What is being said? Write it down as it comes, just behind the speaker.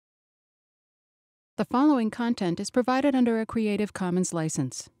The following content is provided under a Creative Commons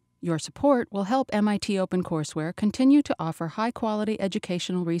license. Your support will help MIT OpenCourseware continue to offer high-quality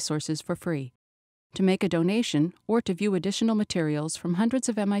educational resources for free. To make a donation or to view additional materials from hundreds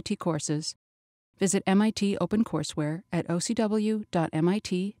of MIT courses, visit MIT OpenCourseware at ocw.mit.edu.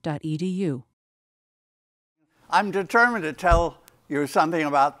 I'm determined to tell you something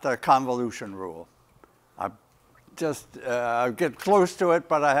about the convolution rule. I get close to it,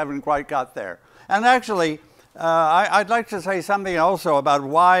 but I haven't quite got there. And actually, I'd like to say something also about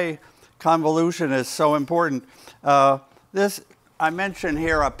why convolution is so important. I mentioned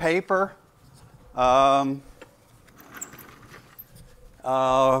here a paper about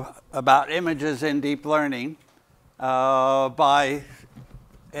images in deep learning it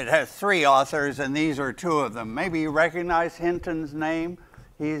has 3 authors, and these are 2 of them. Maybe you recognize Hinton's name.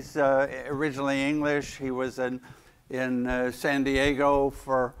 He's originally English. He was in San Diego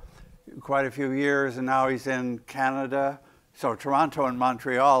for quite a few years, and now he's in Canada. So Toronto and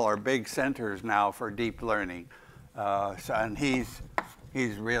Montreal are big centers now for deep learning. And he's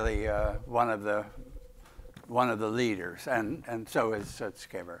really one of the leaders, and so is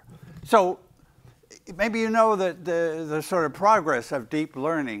Gilbert. So maybe you know that the sort of progress of deep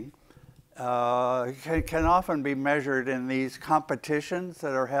learning can often be measured in these competitions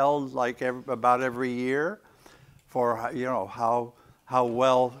that are held like about every year for how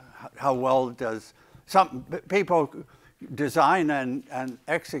well does some people design and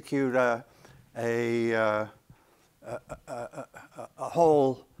execute a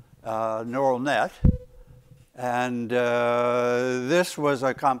whole neural net. And this was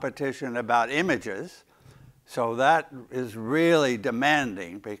a competition about images. So that is really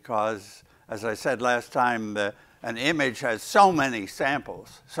demanding because, as I said last time, an image has so many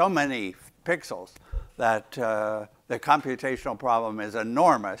samples, so many pixels, that the computational problem is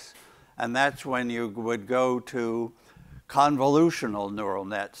enormous. And that's when you would go to convolutional neural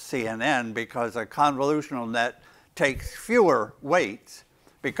nets, CNN, because a convolutional net takes fewer weights.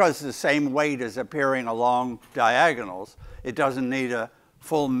 Because the same weight is appearing along diagonals, it doesn't need a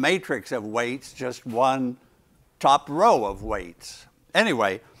full matrix of weights, just one top row of weights.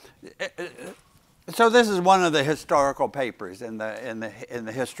 Anyway, so this is one of the historical papers in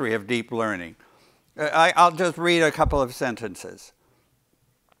the history of deep learning. I'll just read a couple of sentences.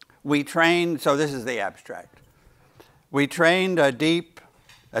 So this is the abstract. We trained a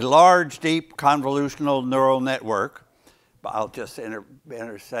large, deep convolutional neural network. I'll just say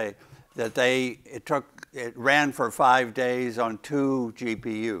that it ran for 5 days on 2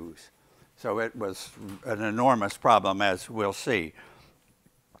 GPUs. So it was an enormous problem, as we'll see.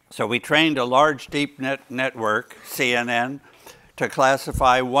 So we trained a large deep network, CNN, to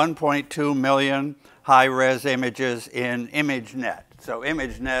classify 1.2 million high-res images in ImageNet. So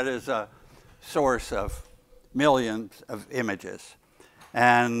ImageNet is a source of millions of images.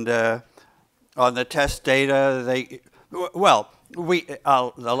 And on the test data, the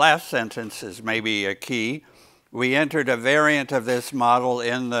last sentence is maybe a key. We entered a variant of this model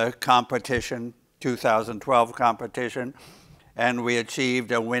in the competition, 2012 competition, and we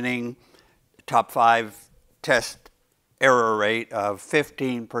achieved a winning top 5 test error rate of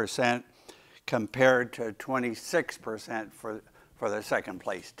 15% compared to 26% for the second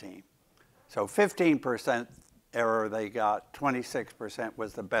place team. So 15% error they got, 26%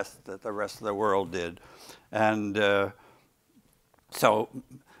 was the best that the rest of the world did. And so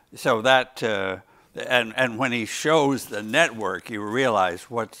that, and when he shows the network, you realize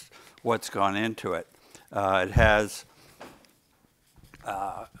what's gone into it. It has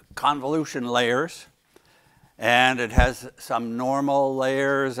convolution layers, and it has some normal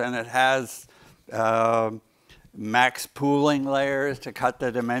layers, and it has max pooling layers to cut the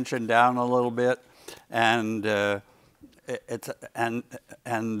dimension down a little bit, and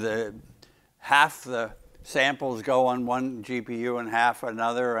half the samples go on one GPU and half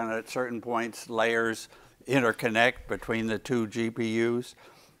another, and at certain points layers interconnect between the 2 GPUs.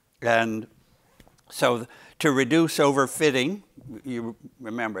 And so to reduce overfitting, you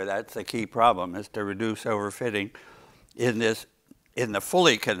remember that's the key problem, is to reduce overfitting in the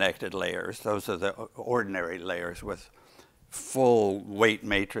fully connected layers. Those are the ordinary layers with full weight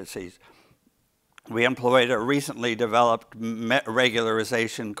matrices. We employed a recently developed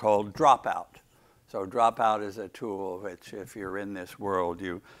regularization called dropout. So dropout is a tool which, if you're in this world,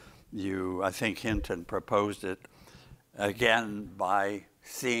 I think Hinton proposed it again by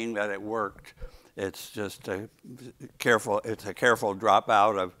seeing that it worked. It's just a careful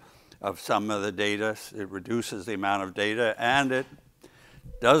dropout of some of the data. It reduces the amount of data, and it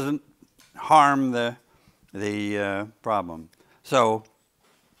doesn't harm the problem. So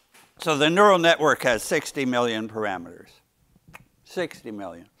So the neural network has 60 million parameters. 60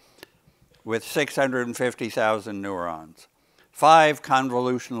 million. With 650,000 neurons. 5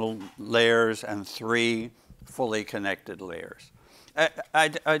 convolutional layers and 3 fully connected layers.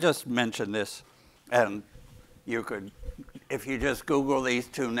 I just mentioned this, and you could, if you just Google these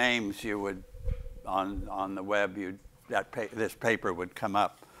two names, you would, on the web, this paper would come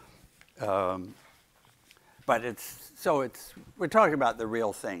up. But we're talking about the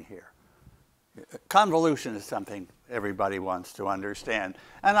real thing here. Convolution is something everybody wants to understand.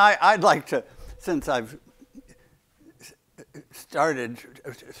 And I'd like to, since I've started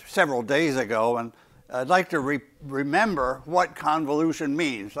several days ago, and I'd like to remember what convolution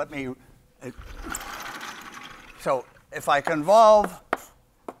means. So if I convolve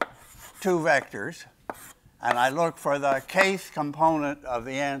two vectors, and I look for the kth component of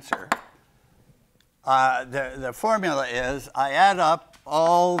the answer, the formula is I add up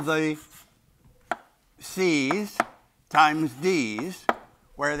all the C's times D's,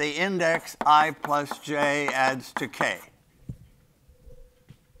 where the index I plus j adds to k.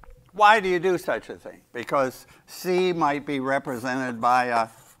 Why do you do such a thing? Because C might be represented by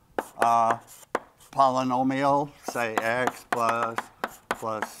a polynomial, say x plus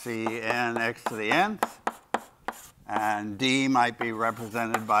cn x to the nth. And D might be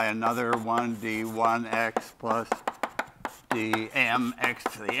represented by another one, d1x plus dm x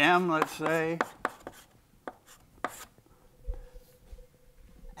to the m, let's say.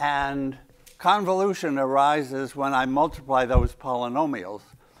 And convolution arises when I multiply those polynomials,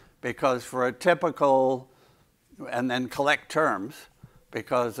 because for a typical, and then collect terms,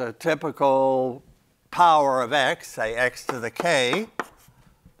 because a typical power of x, say x to the k,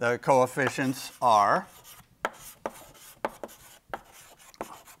 the coefficients are,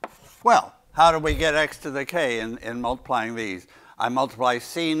 well, how do we get x to the k in multiplying these? I multiply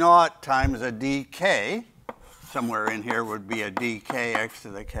c naught times a dk. Somewhere in here would be a dk x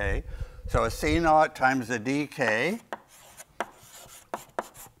to the k. So a c naught times a dk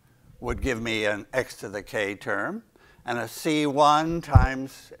would give me an x to the k term. And a c1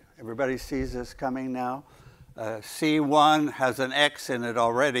 times, everybody sees this coming now? C1 has an x in it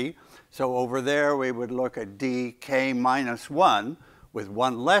already. So over there we would look at dk minus 1 with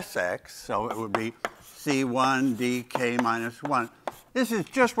 1 less x. So it would be c1 dk minus 1. This is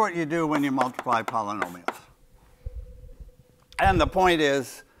just what you do when you multiply polynomials. And the point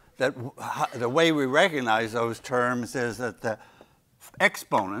is that the way we recognize those terms is that the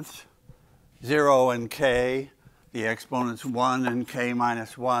exponents, 0 and k, the exponents 1 and k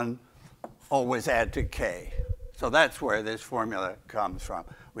minus 1, always add to k. So that's where this formula comes from.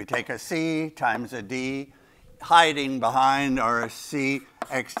 We take a c times a d, hiding behind are a c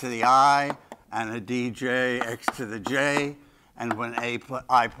x to the I and a dj x to the j. And when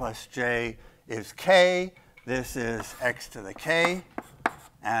I plus j is k, this is x to the k,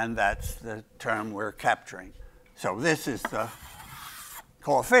 and that's the term we're capturing. So this is the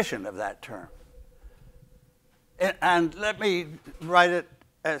coefficient of that term. And let me write it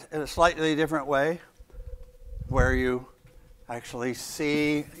in a slightly different way, where you actually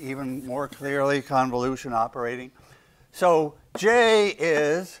see even more clearly convolution operating. So j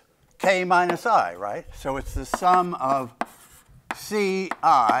is k minus I, right? So it's the sum of ci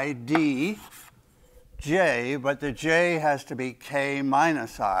d j, but the j has to be k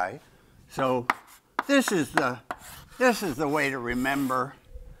minus I. So this is the way to remember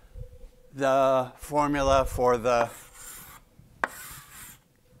the formula for the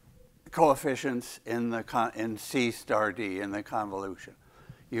coefficients in C star D in the convolution.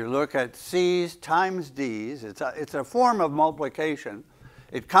 You look at C's times D's. It's a form of multiplication.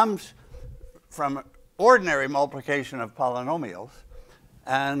 It comes from ordinary multiplication of polynomials.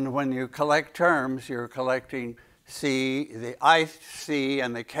 And when you collect terms, you're collecting C, the IC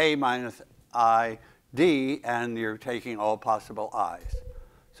and the K minus I D, and you're taking all possible I's.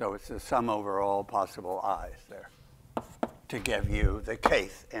 So it's the sum over all possible I's there to give you the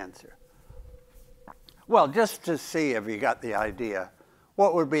kth answer. Well, just to see if you got the idea,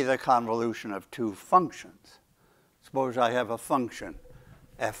 what would be the convolution of two functions? Suppose I have a function,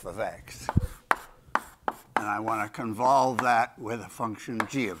 f of x, and I want to convolve that with a function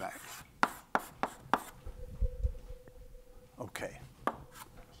g of x. Okay.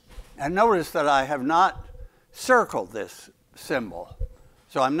 And notice that I have not circled this symbol.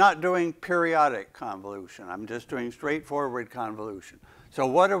 So I'm not doing periodic convolution. I'm just doing straightforward convolution. So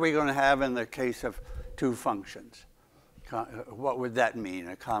what are we going to have in the case of two functions? What would that mean,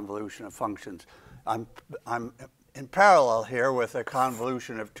 a convolution of functions? I'm in parallel here with a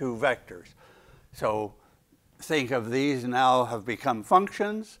convolution of two vectors. So think of these now have become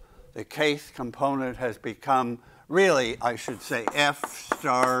functions. the kth component has become really, I should say, f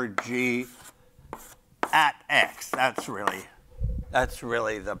star g at x. That's really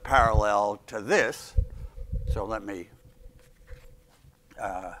the parallel to this. So let me.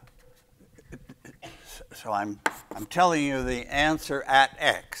 So I'm telling you the answer at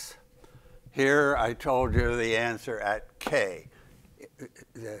x. Here I told you the answer at k.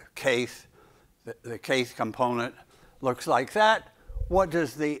 The kth component looks like that. What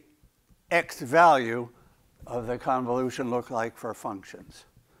does the x value of the convolution look like for functions?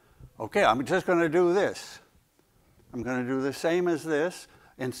 Okay, I'm just going to do this. I'm going to do the same as this.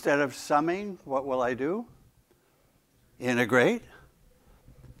 Instead of summing, what will I do? Integrate.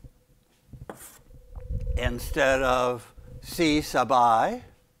 Instead of c sub I,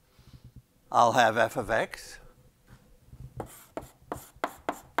 I'll have f of x.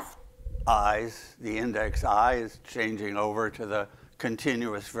 The index I is changing over to the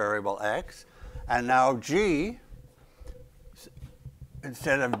continuous variable x. And now g,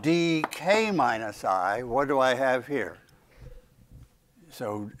 instead of dk minus I, what do I have here?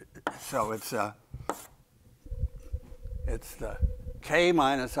 So it's the k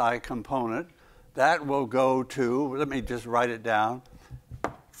minus I component. That will go to, let me just write it down,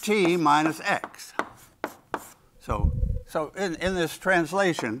 t minus x. So in this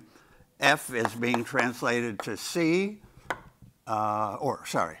translation, f is being translated to c, f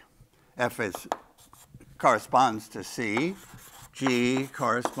corresponds to c, g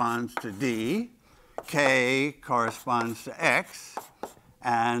corresponds to d, k corresponds to x,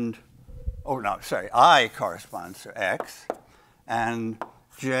 and, I corresponds to x, and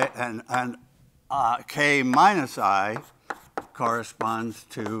k minus I corresponds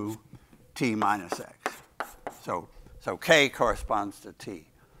to t minus x. So k corresponds to t.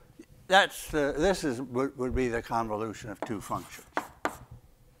 Would be the convolution of two functions.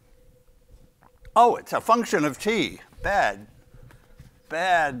 Oh, it's a function of t. Bad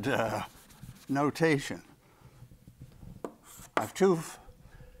notation. I have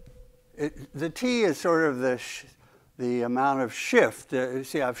the t is sort of the amount of shift. You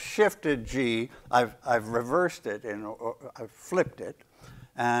see, I've shifted g. I've reversed it and I've flipped it,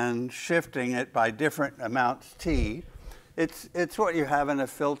 and shifting it by different amounts t. It's what you have in a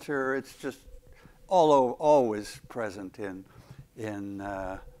filter. It's just always present in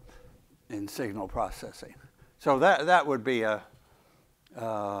signal processing. So that would be a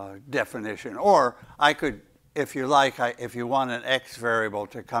definition. Or I could, if you like, if you want an x variable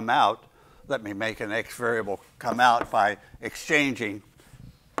to come out, let me make an x variable come out by exchanging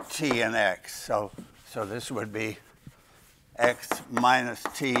t and x. So this would be x minus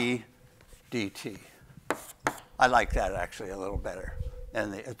t dt. I like that actually a little better.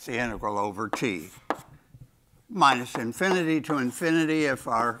 And it's the integral over t. Minus infinity to infinity if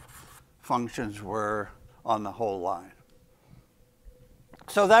our functions were on the whole line.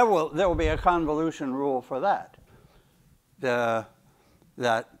 So there will be a convolution rule for that.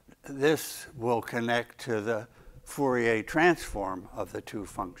 That this will connect to the Fourier transform of the two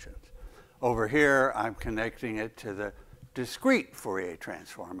functions. Over here, I'm connecting it to the discrete Fourier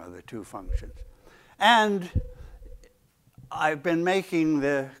transform of the two functions. And I've been making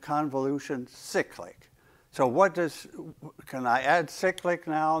the convolution cyclic. So can I add cyclic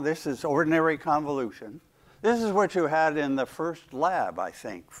now? This is ordinary convolution. This is what you had in the first lab, I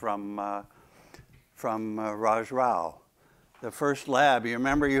think, from Raj Rao. The first lab, you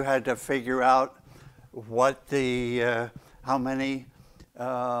remember you had to figure out what how many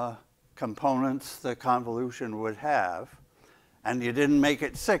components the convolution would have, and you didn't make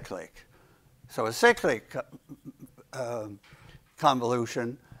it cyclic. So a cyclic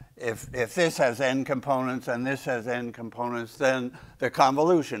convolution, if this has n components and this has n components, then the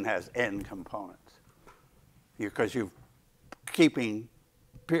convolution has n components. Because you're keeping,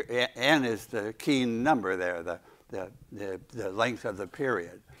 n is the key number there, the length of the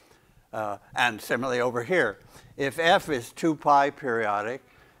period. And similarly over here, if f is 2 pi periodic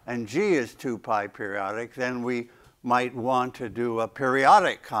and g is 2 pi periodic, then we might want to do a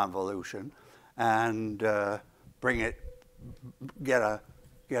periodic convolution and get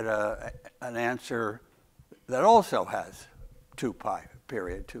an answer that also has 2 pi,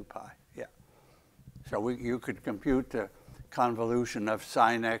 period 2 pi. Yeah. So you could compute the convolution of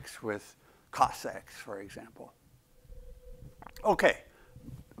sine x with cos x, for example. Okay,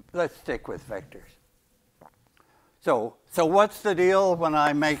 let's stick with vectors. So what's the deal when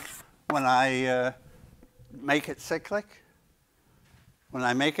I make it cyclic? When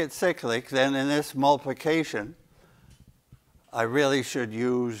I make it cyclic, then in this multiplication, I really should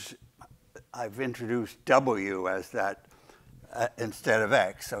use, I've introduced W as that instead of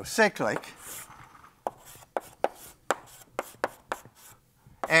x. So cyclic,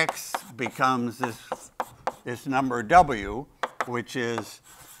 x becomes this number w, which is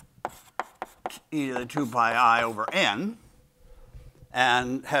either 2 pi I over n,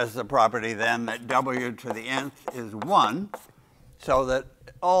 and has the property then that w to the nth is 1, so that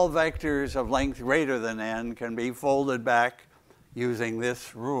all vectors of length greater than n can be folded back using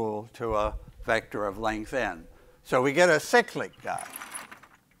this rule to a vector of length n. So we get a cyclic guy.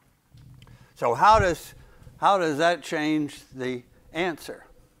 So how does that change the answer?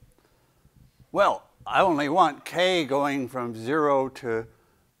 Well, I only want k going from 0 to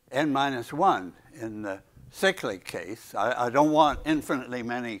n minus 1 in the cyclic case. I don't want infinitely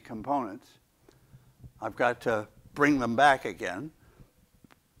many components. I've got to bring them back again.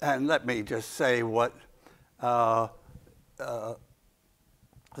 And let me just say what the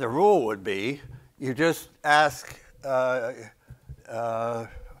rule would be. You just ask,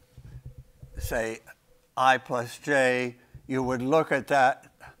 say, I plus j. You would look at that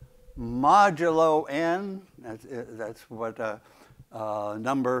modulo n. That's what a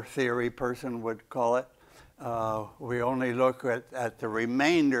number theory person would call it. We only look at the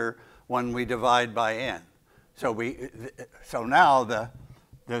remainder when we divide by n. So now the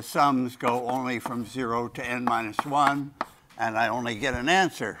sums go only from 0 to n minus 1, and I only get an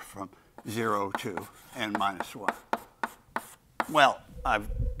answer from 0 to n minus 1. Well, I've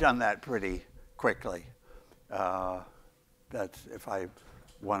done that pretty quickly. That's if I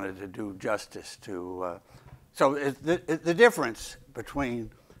wanted to do justice to. So the difference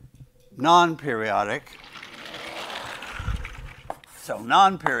between non-periodic,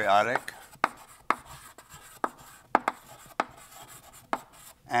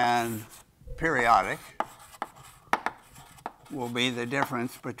 and periodic will be the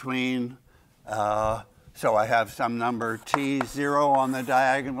difference between, so I have some number t0 on the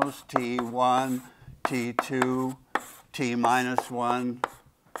diagonals, t1, t2, t minus 1,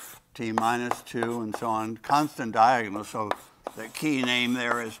 t minus 2, and so on, constant diagonals. So the key name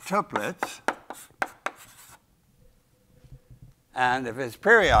there is tuplets. And if it's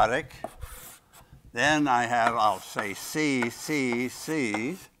periodic, then I have, I'll say C, C,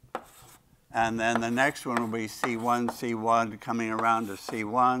 C's. And then the next one will be C1, C1 coming around to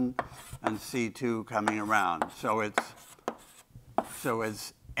C1, and C2 coming around. So it's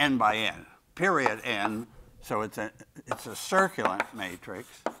n by n, period n. So it's a circulant matrix,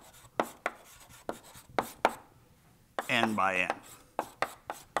 n by n.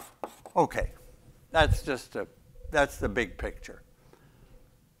 Okay, that's the big picture.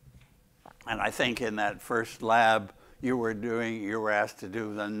 And I think in that first lab you were asked to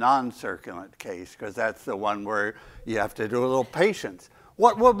do the non-circulant case, because that's the one where you have to do a little patience.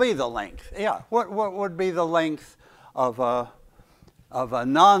 What will be the length? Yeah, what would be the length of a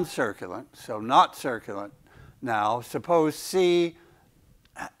non-circulant, so not circulant? Now, suppose the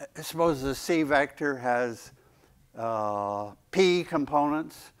C vector has P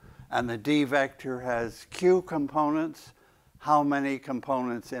components and the D vector has Q components. How many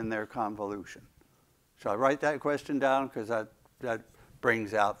components in their convolution? Shall I write that question down? Because that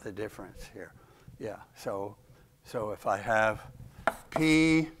brings out the difference here. Yeah, so if I have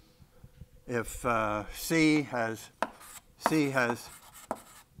P, if C has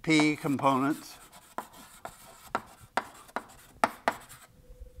P components,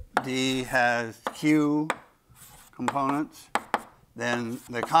 D has Q components, then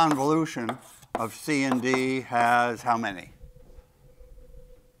the convolution of C and D has how many?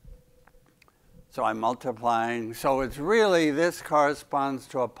 So I'm multiplying. So it's really, this corresponds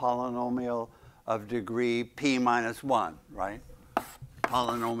to a polynomial of degree p minus 1, right?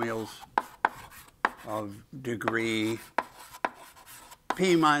 Polynomials of degree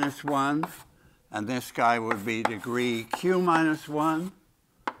p minus 1. And this guy would be degree q minus 1,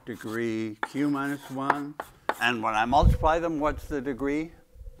 degree q minus 1. And when I multiply them, what's the degree?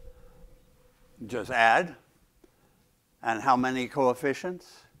 Just add. And how many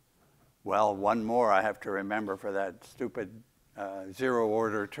coefficients? Well, one more I have to remember for that stupid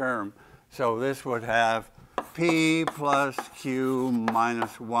zero-order term. So this would have p plus q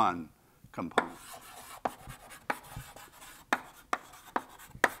minus 1 components.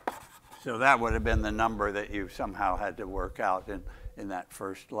 So that would have been the number that you somehow had to work out in that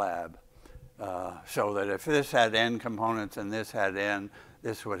first lab. So that if this had n components and this had n,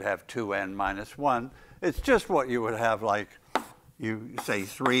 this would have 2n minus 1. It's just what you would have, like, you say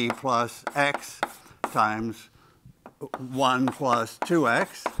 3 plus x times 1 plus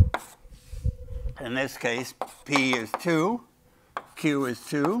 2x. In this case, p is 2, q is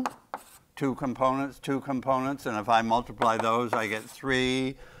 2 two components, and if I multiply those, I get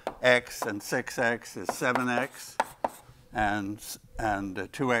 3x and 6x is 7x, and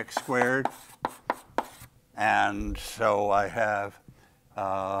 2x squared. And so I have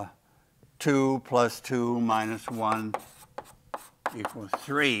 2 plus 2 minus 1 equals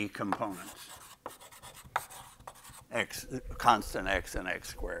 3 components. X, constant x and x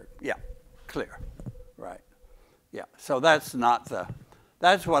squared. Yeah, clear, right. Yeah, so that's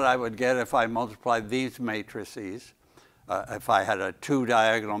what I would get if I multiplied these matrices. If I had a 2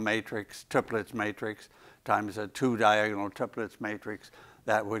 diagonal matrix, triplets matrix, times a 2 diagonal triplets matrix,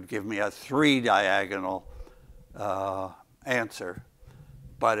 that would give me a 3 diagonal answer.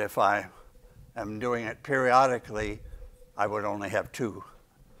 But if I am doing it periodically, I would only have 2.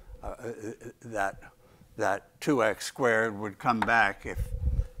 That 2x squared would come back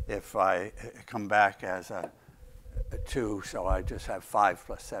if I come back as a 2, so I just have 5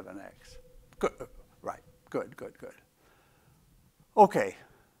 plus 7x. Good, right, good. Okay,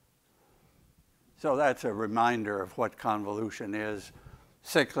 so that's a reminder of what convolution is,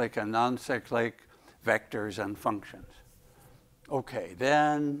 cyclic and non-cyclic, vectors and functions. Okay,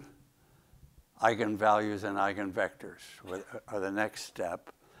 then eigenvalues and eigenvectors are the next step,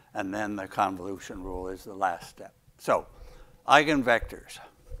 and then the convolution rule is the last step. So, eigenvectors.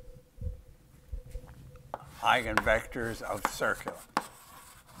 Eigenvectors of circular.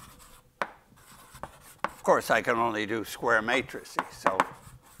 Of course, I can only do square matrices, so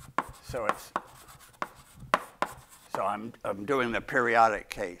I'm doing the periodic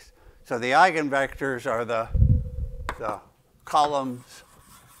case. So the eigenvectors are the columns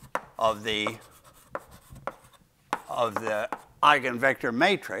of the eigenvector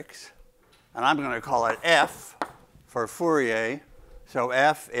matrix, and I'm going to call it F for Fourier. So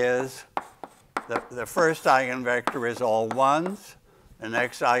F is the first eigenvector is all 1s. The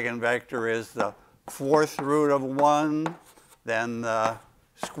next eigenvector is the 4th root of 1, then the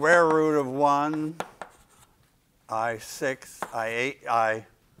square root of 1, I6, I8,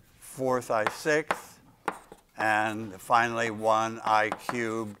 I4th, I6th, and finally 1, I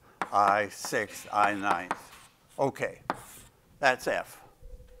cubed, I6th, I9th. Okay, that's F.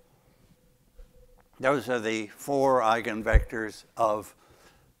 Those are the 4 eigenvectors of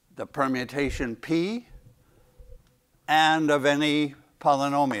the permutation P and of any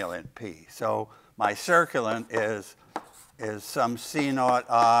polynomial in P. So my circulant is some C0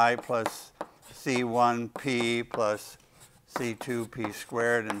 I plus C1P plus C2P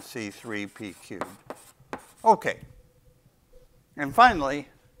squared and C3P cubed. Okay. And finally,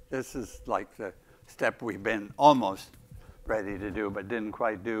 this is like the step we've been almost ready to do but didn't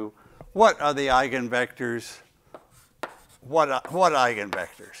quite do. What are the eigenvectors? What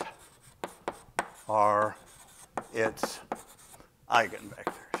eigenvectors are its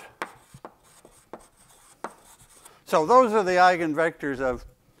eigenvectors? So those are the eigenvectors of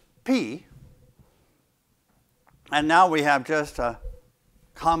P. And now we have just a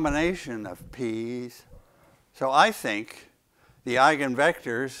combination of P's. So I think the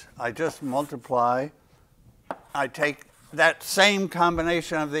eigenvectors, I just multiply, I take that same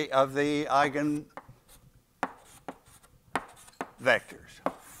combination of the eigenvectors.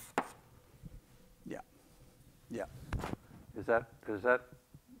 Yeah. Does that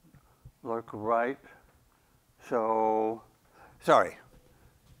look right? So, sorry.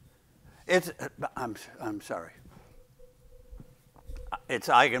 I'm sorry. It's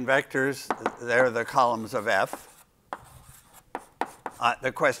eigenvectors. They're the columns of F.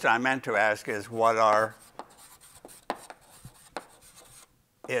 The question I meant to ask is, what are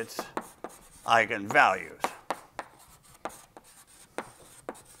its eigenvalues?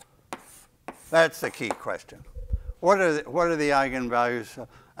 That's the key question. What are the eigenvalues?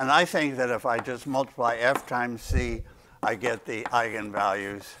 And I think that if I just multiply F times C, I get the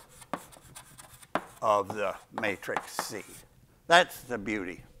eigenvalues of the matrix C. That's the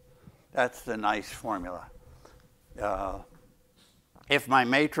beauty. That's the nice formula. If my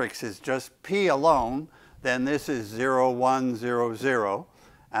matrix is just P alone, then this is 0, 1, 0, 0,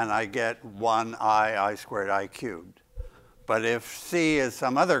 and I get 1 I squared, I cubed. But if C is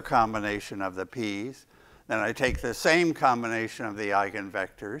some other combination of the P's, then I take the same combination of the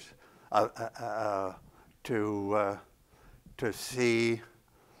eigenvectors to see.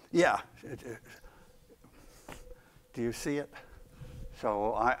 Yeah. Do you see it?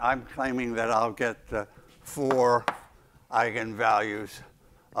 So I'm claiming that I'll get the 4 eigenvalues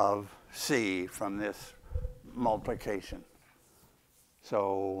of C from this multiplication.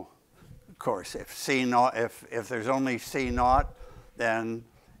 So, of course, if there's only C0, then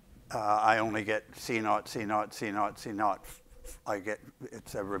I only get C0, C0, C0, C0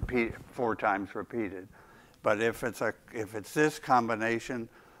 it's a repeat, 4 times repeated. But if it's this combination,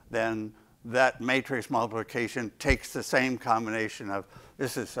 then that matrix multiplication takes the same combination of,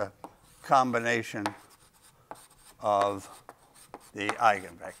 this is a combination of the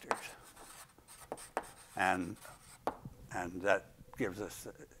eigenvectors. And that gives us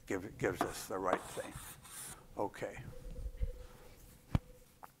the right thing. Okay.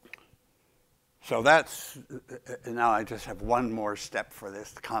 So that's, now I just have one more step for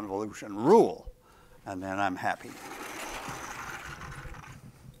this convolution rule, and then I'm happy.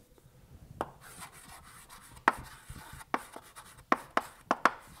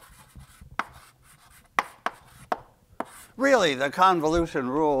 Really, the convolution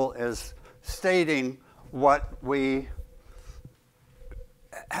rule is stating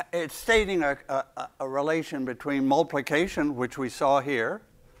it's stating a relation between multiplication, which we saw here,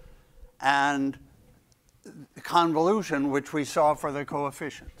 and convolution, which we saw for the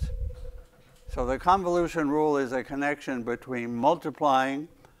coefficients. So the convolution rule is a connection between multiplying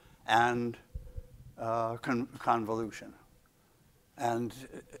and convolution. And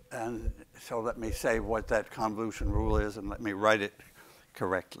so let me say what that convolution rule is, and let me write it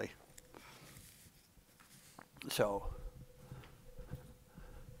correctly. So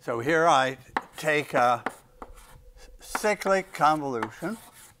here I take a cyclic convolution.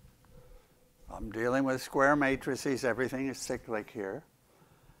 I'm dealing with square matrices. Everything is cyclic here.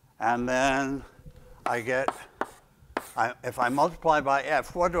 And then I get, if I multiply by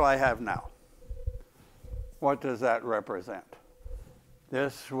f, what do I have now? What does that represent?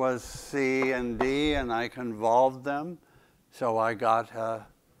 This was C and D, and I convolved them. So I got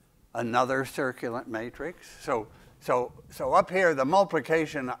another circulant matrix. So up here, the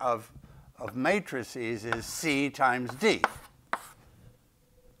multiplication of matrices is C times D.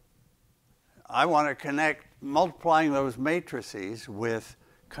 I want to connect multiplying those matrices with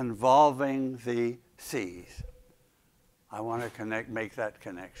convolving the C's. I want to make that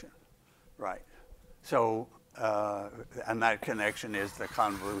connection, right? So, and that connection is the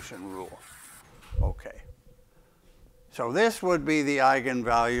convolution rule. Okay. So this would be the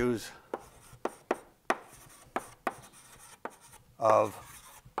eigenvalues of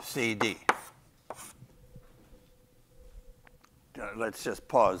CD. Let's just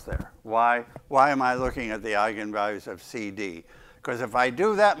pause there. Why am I looking at the eigenvalues of CD? Because if I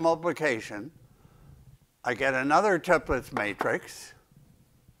do that multiplication, I get another triplets matrix,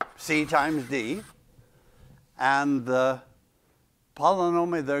 C times D, and the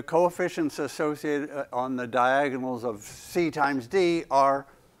polynomial, the coefficients associated on the diagonals of C times D are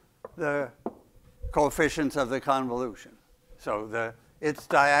the coefficients of the convolution. So its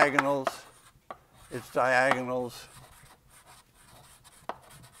diagonals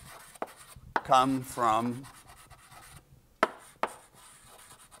come from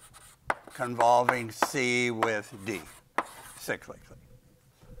convolving C with D cyclically.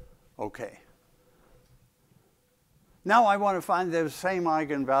 Okay. Now I want to find those same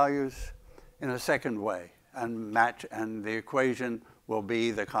eigenvalues in a second way and match, and the equation will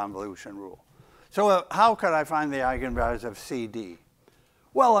be the convolution rule. So how could I find the eigenvalues of CD?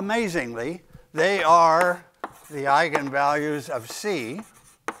 Well, amazingly, they are the eigenvalues of C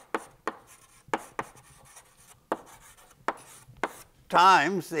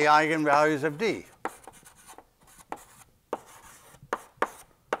times the eigenvalues of D.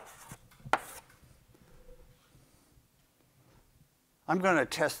 I'm going to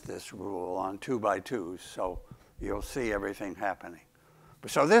test this rule on 2x2s, so you'll see everything happening.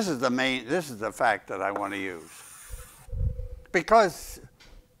 So this is the fact that I want to use. Because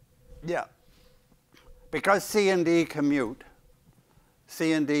C and D commute,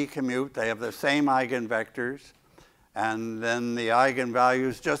 they have the same eigenvectors, and then the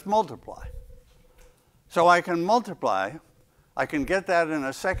eigenvalues just multiply. So I can get that in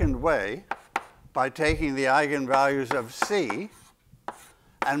a second way by taking the eigenvalues of C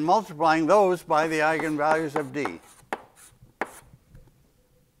and multiplying those by the eigenvalues of D.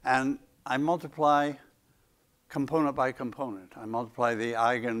 And I multiply component by component. I multiply the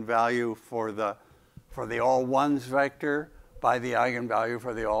eigenvalue for the all ones vector by the eigenvalue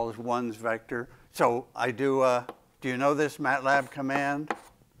for the all ones vector. So I do you know this MATLAB command?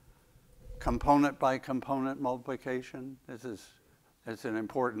 Component by component multiplication. It's an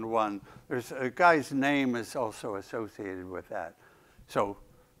important one. There's a guy's name is also associated with that. So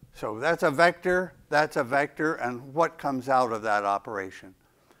that's a vector, and what comes out of that operation?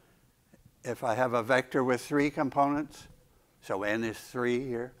 If I have a vector with 3 components, so n is 3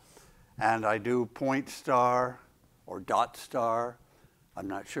 here, and I do point star or dot star, I'm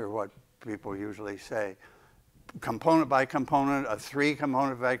not sure what people usually say, component by component, a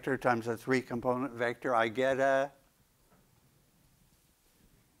 3-component vector times a 3-component vector, I get a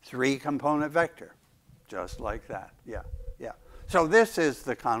 3-component vector, just like that. Yeah, yeah. So this is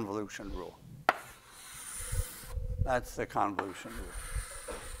the convolution rule. That's the convolution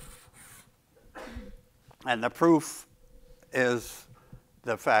rule. And the proof is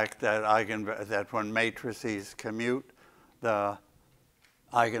the fact that that when matrices commute, the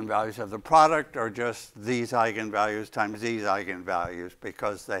eigenvalues of the product are just these eigenvalues times these eigenvalues,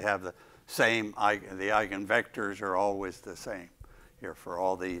 because they have the same, the eigenvectors are always the same here for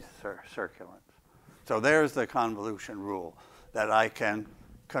all these circulants. So there's the convolution rule, that I can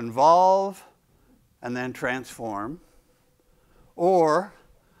convolve and then transform, or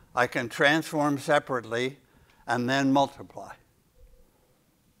I can transform separately and then multiply.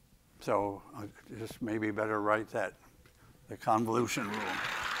 So I just maybe better write that, the convolution rule.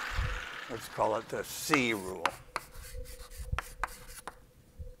 Let's call it the C rule.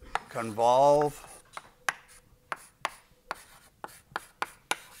 Convolve,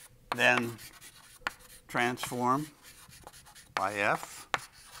 then transform by F,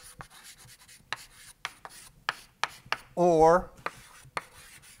 or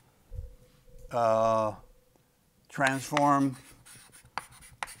transform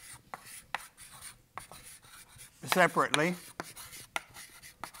separately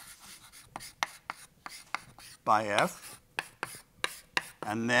by F,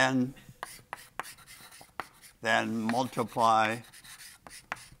 and then multiply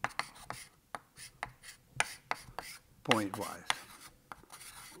pointwise.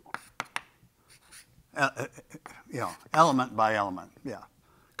 Element by element, yeah.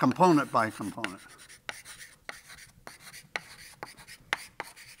 Component by component.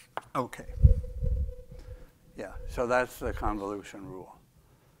 Okay. Yeah, so that's the convolution rule.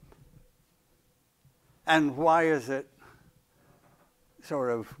 And why is it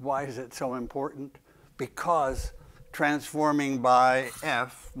so important? Because transforming by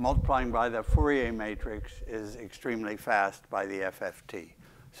F, multiplying by the Fourier matrix, is extremely fast by the FFT.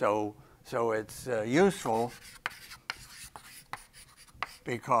 So it's useful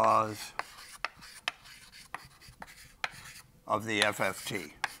because of the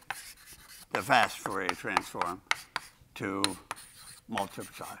FFT, the fast Fourier transform, to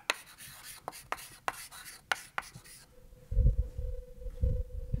multiply.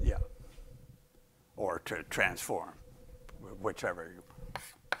 Yeah. Or to transform, whichever you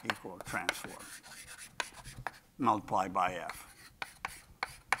equal transform. Multiply by F.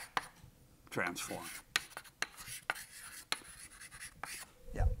 Transform.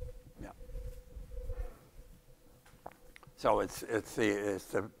 Yeah, yeah. So it's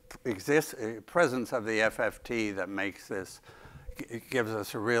the presence of the FFT that makes this, it gives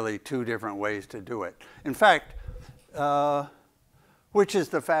us really 2 different ways to do it. In fact, which is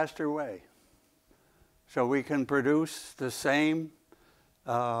the faster way? So we can produce the same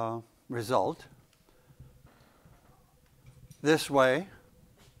result this way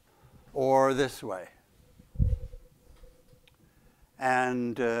or this way.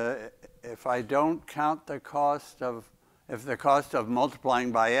 And if I don't count the cost of, if the cost of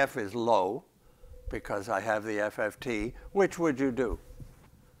multiplying by F is low, because I have the FFT, which would you do?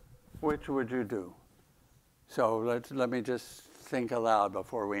 Which would you do? So let me just think aloud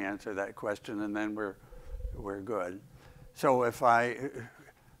before we answer that question, and then we're good. So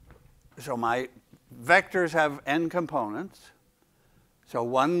so my vectors have n components. So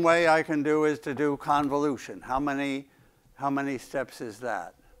one way I can do is to do convolution. How many steps is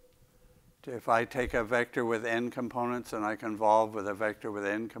that? If I take a vector with n components and I convolve with a vector with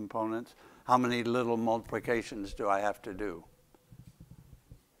n components, how many little multiplications do I have to do?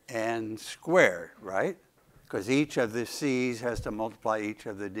 N squared, right? Because each of the C's has to multiply each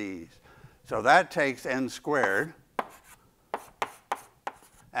of the D's. So that takes n squared,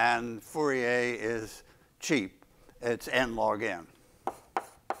 and Fourier is cheap. It's n log n.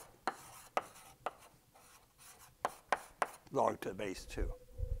 Log to the base 2.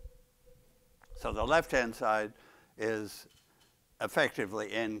 So the left-hand side is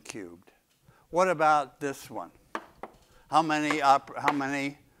effectively n cubed. What about this one? How many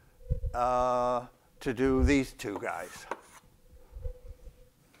to do these 2 guys?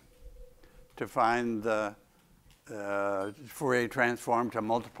 To find the Fourier transform to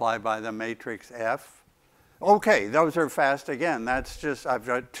multiply by the matrix F. Okay, those are fast again. That's just, I've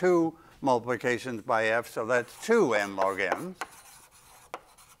got 2 multiplications by F, so that's 2 n log n.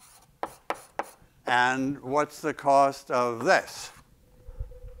 And what's the cost of this?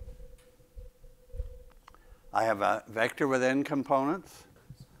 I have a vector with n components.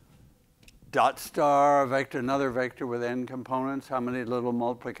 dot star vector, another vector with n components. How many little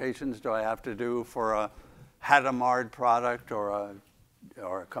multiplications do I have to do for a Hadamard product or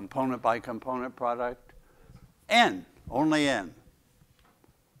a component by component product? N, only n,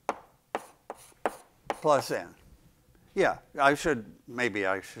 plus n. Yeah, maybe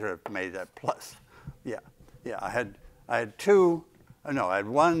I should have made that plus. Yeah, I had I had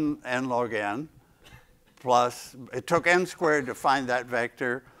 1 n log n plus, it took n squared to find that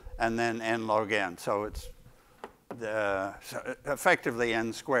vector, and then n log n. So it's effectively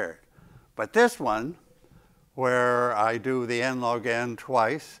n squared. But this one, where I do the n log n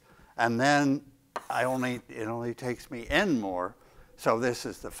twice, and then it only takes me n more, so this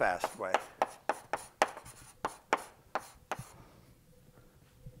is the fast way.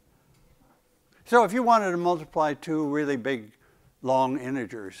 So if you wanted to multiply two really big, long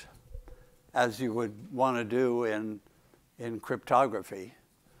integers, as you would want to do in cryptography,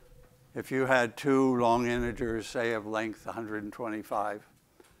 if you had two long integers, say of length 125,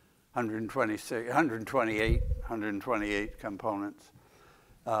 126, 128 components,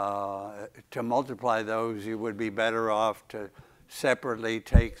 to multiply those, you would be better off to separately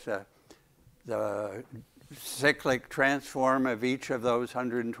take the cyclic transform of each of those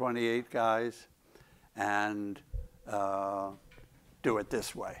 128 guys and do it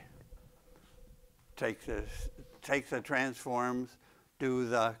this way. Take the transforms, do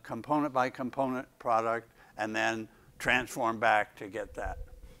the component by component product, and then transform back to get that.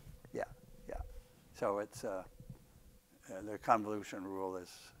 Yeah. So it's the convolution rule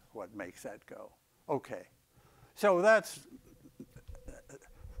is what makes that go. Okay. So that's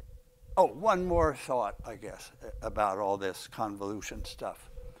one more thought, I guess, about all this convolution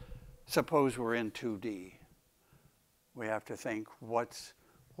stuff. Suppose we're in 2D. We have to think, what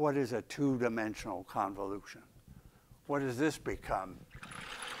is a two-dimensional convolution? What does this become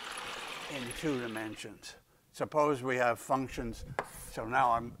in 2 dimensions? Suppose we have functions. So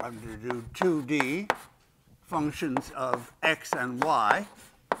now I'm going to do 2D functions of x and y,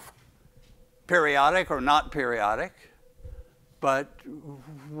 periodic or not periodic. But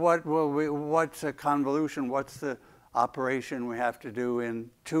what's a convolution? What's the operation we have to do in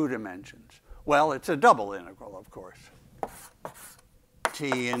 2 dimensions? Well, it's a double integral, of course.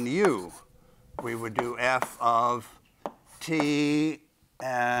 T and u. We would do f of t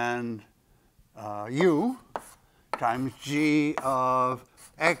and u times g of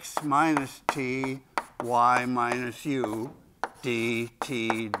x minus t, y minus u,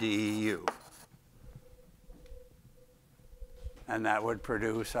 dt du. And that would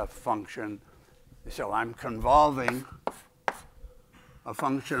produce a function. So I'm convolving a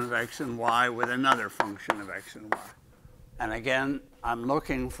function of x and y with another function of x and y. And again, I'm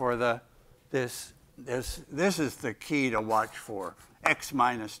looking for this is the key to watch for. X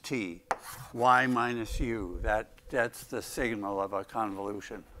minus t, y minus u. That's the signal of a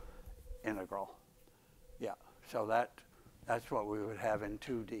convolution integral. Yeah, so that's what we would have in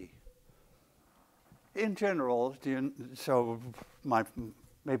 2D. In general, my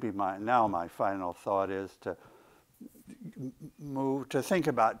final thought is to move to think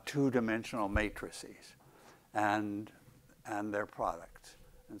about two-dimensional matrices and their products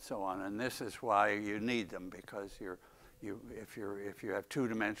and so on. And this is why you need them, because if you have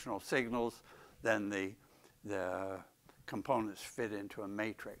two-dimensional signals, then the components fit into a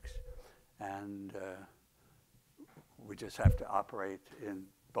matrix, and we just have to operate in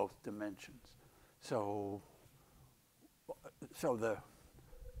both dimensions. So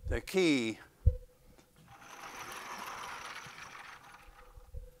the key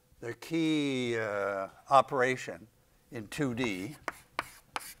operation in 2D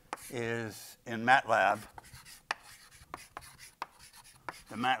is in MATLAB.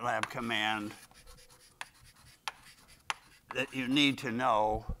 The MATLAB command that you need to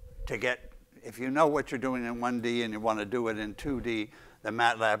know to get, if you know what you're doing in 1D and you want to do it in 2D, the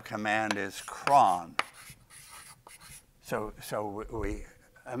MATLAB command is cron. So we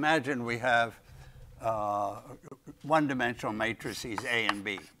imagine we have one-dimensional matrices A and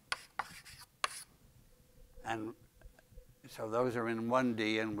B. And so those are in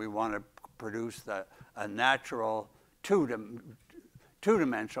 1D, and we want to produce a natural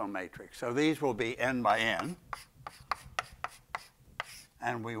two-dimensional matrix. So these will be n by n.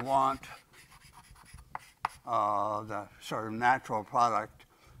 And we want the sort of natural product,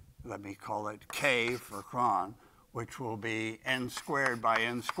 let me call it K for cron, which will be n squared by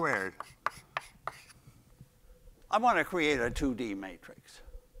n squared. I want to create a 2D matrix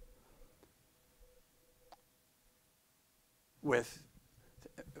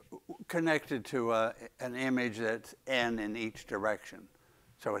connected to an image that's n in each direction.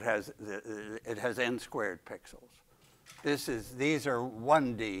 So it has n squared pixels. These are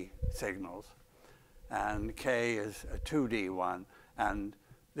 1D signals, and K is a 2D one, and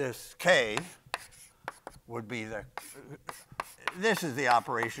this K would be this is the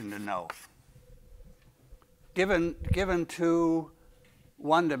operation to know. Given two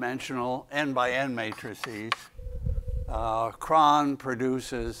one-dimensional n by n matrices, cron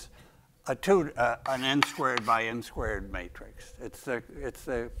produces an n squared by n squared matrix. It's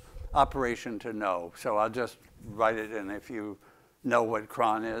the operation to know. So I'll just write it in. If you know what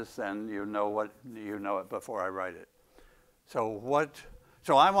cron is, then you know it before I write it. So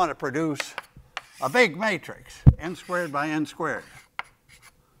I want to produce a big matrix, n squared by n squared.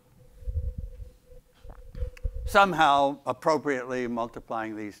 Somehow appropriately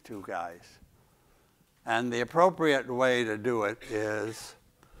multiplying these two guys. And the appropriate way to do it is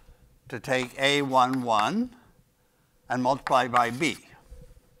to take A11 and multiply by B.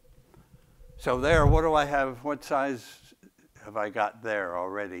 So there, what do I have? What size have I got there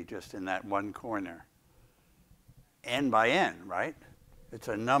already, just in that one corner? N by n, right? It's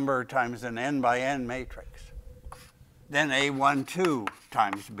a number times an n by n matrix. Then A12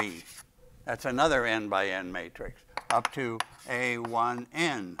 times B. That's another n by n matrix, up to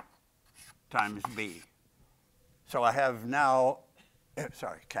A1n times B. So I have now,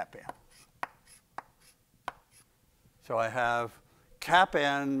 cap n. So I have cap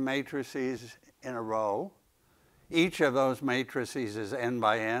n matrices in a row. Each of those matrices is n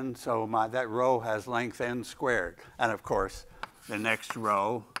by n, so that row has length n squared. And of course, the next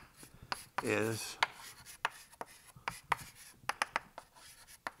row is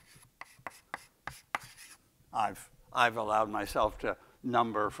I've allowed myself to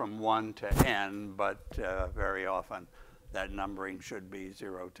number from 1 to n, but very often that numbering should be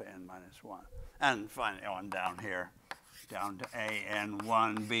 0 to n minus 1. And finally on down here, down to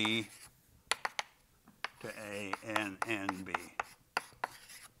an1b to annb.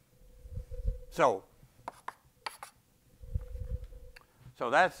 So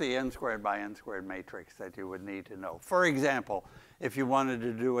that's the n squared by n squared matrix that you would need to know. For example, if you wanted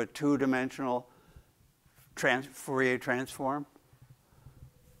to do a two-dimensional Fourier transform,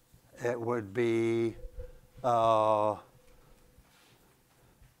 it would be, so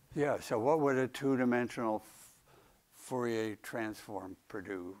what would a two-dimensional Fourier transform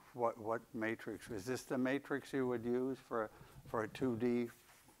produce? What matrix? Is this the matrix you would use for a 2D?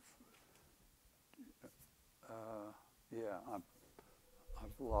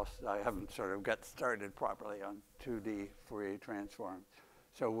 I've lost, I haven't sort of got started properly on 2D Fourier transforms.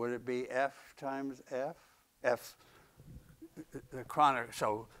 So would it be F times F? F, the Kronecker,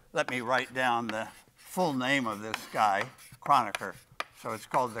 so let me write down the full name of this guy, Kronecker. So it's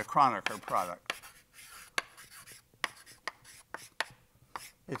called the Kronecker product.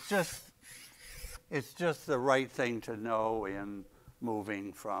 It's just the right thing to know in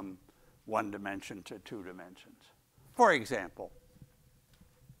moving from one dimension to two dimensions. For example,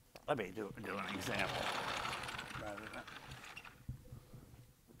 let me do an example rather than.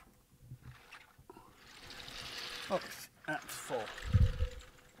 Oops, that's full.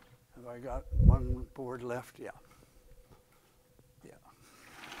 Have I got one board left? Yeah. Yeah.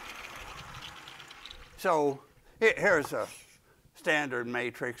 So here's a standard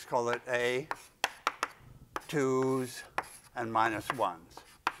matrix, call it A, 2s, and minus 1s.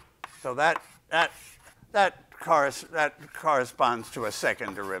 So that corresponds to a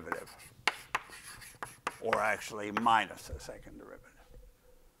second derivative, or actually minus a second derivative.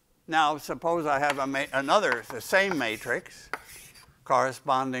 Now, suppose I have the same matrix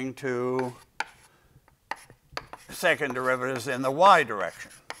corresponding to second derivatives in the y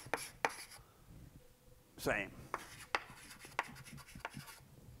direction. Same.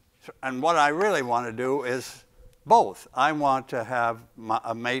 So, and what I really want to do is both. I want to have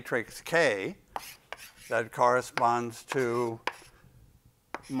a matrix K that corresponds to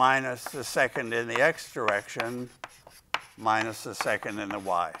minus the second in the x direction minus the second in the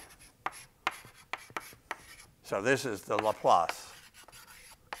y. So this is the Laplacian,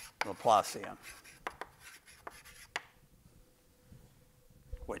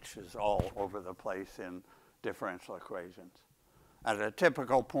 which is all over the place in differential equations. At a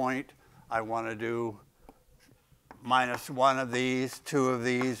typical point, I want to do minus 1 of these, 2 of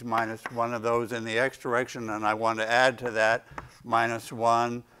these, minus 1 of those in the x direction, and I want to add to that minus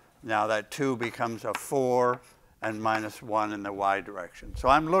 1. Now that 2 becomes a 4, and minus 1 in the y direction. So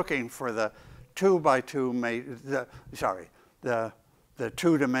I'm looking for the 2 by 2 the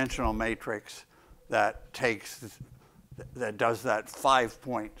two-dimensional matrix that does that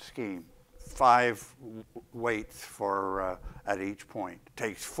 5-point scheme, 5 weights for at each point. It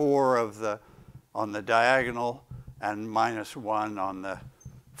takes 4 of the on the diagonal and -1 on the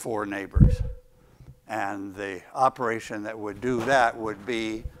 4 neighbors. And the operation that would do that would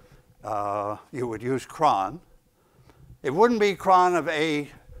be you would use cron. It wouldn't be cron of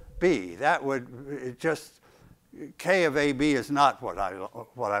AB. That would just K of AB is not what I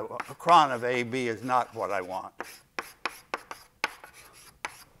cron of AB is not what I want.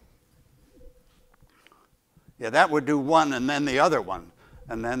 Yeah, that would do 1 and then the other one,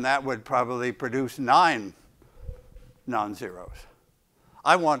 and then that would probably produce 9 non-zeros.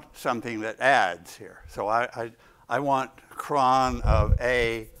 I want something that adds here, so I want cron of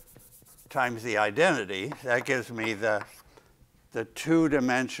A times the identity. That gives me the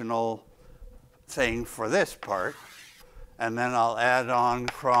 2-dimensional thing for this part, and then I'll add on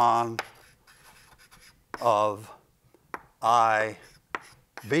cron of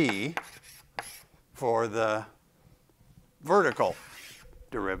IB for the vertical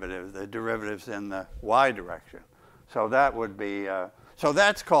derivative, the derivatives in the y direction. So that would be, so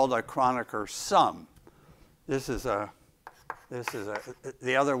that's called a Kronecker sum. The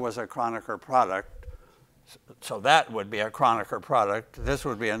other was a Kronecker product. So that would be a Kronecker product. This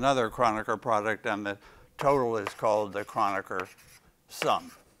would be another Kronecker product, and the total is called the Kronecker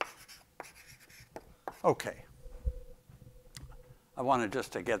sum. Okay. I wanted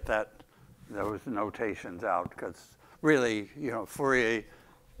just to get those notations out, because really, you know, Fourier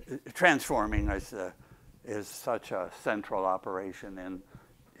transforming is such a central operation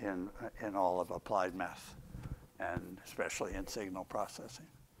in all of applied math, and especially in signal processing.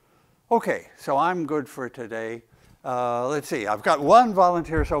 Okay, so I'm good for today. Let's see, I've got 1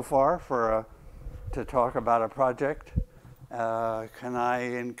 volunteer so far to talk about a project. Can I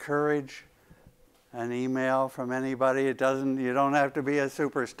encourage an email from anybody? You don't have to be a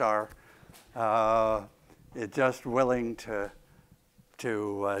superstar. It's just willing to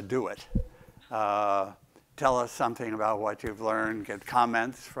do it. Tell us something about what you've learned, get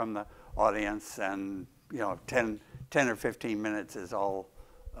comments from the audience, and 10 or 15 minutes is all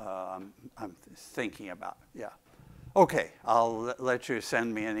I'm thinking about. Yeah. Okay, I'll let you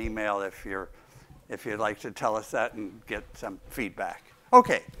send me an email if you'd like to tell us that and get some feedback.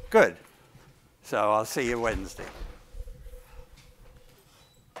 Okay, good. So I'll see you Wednesday.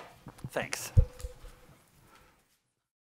 Thanks.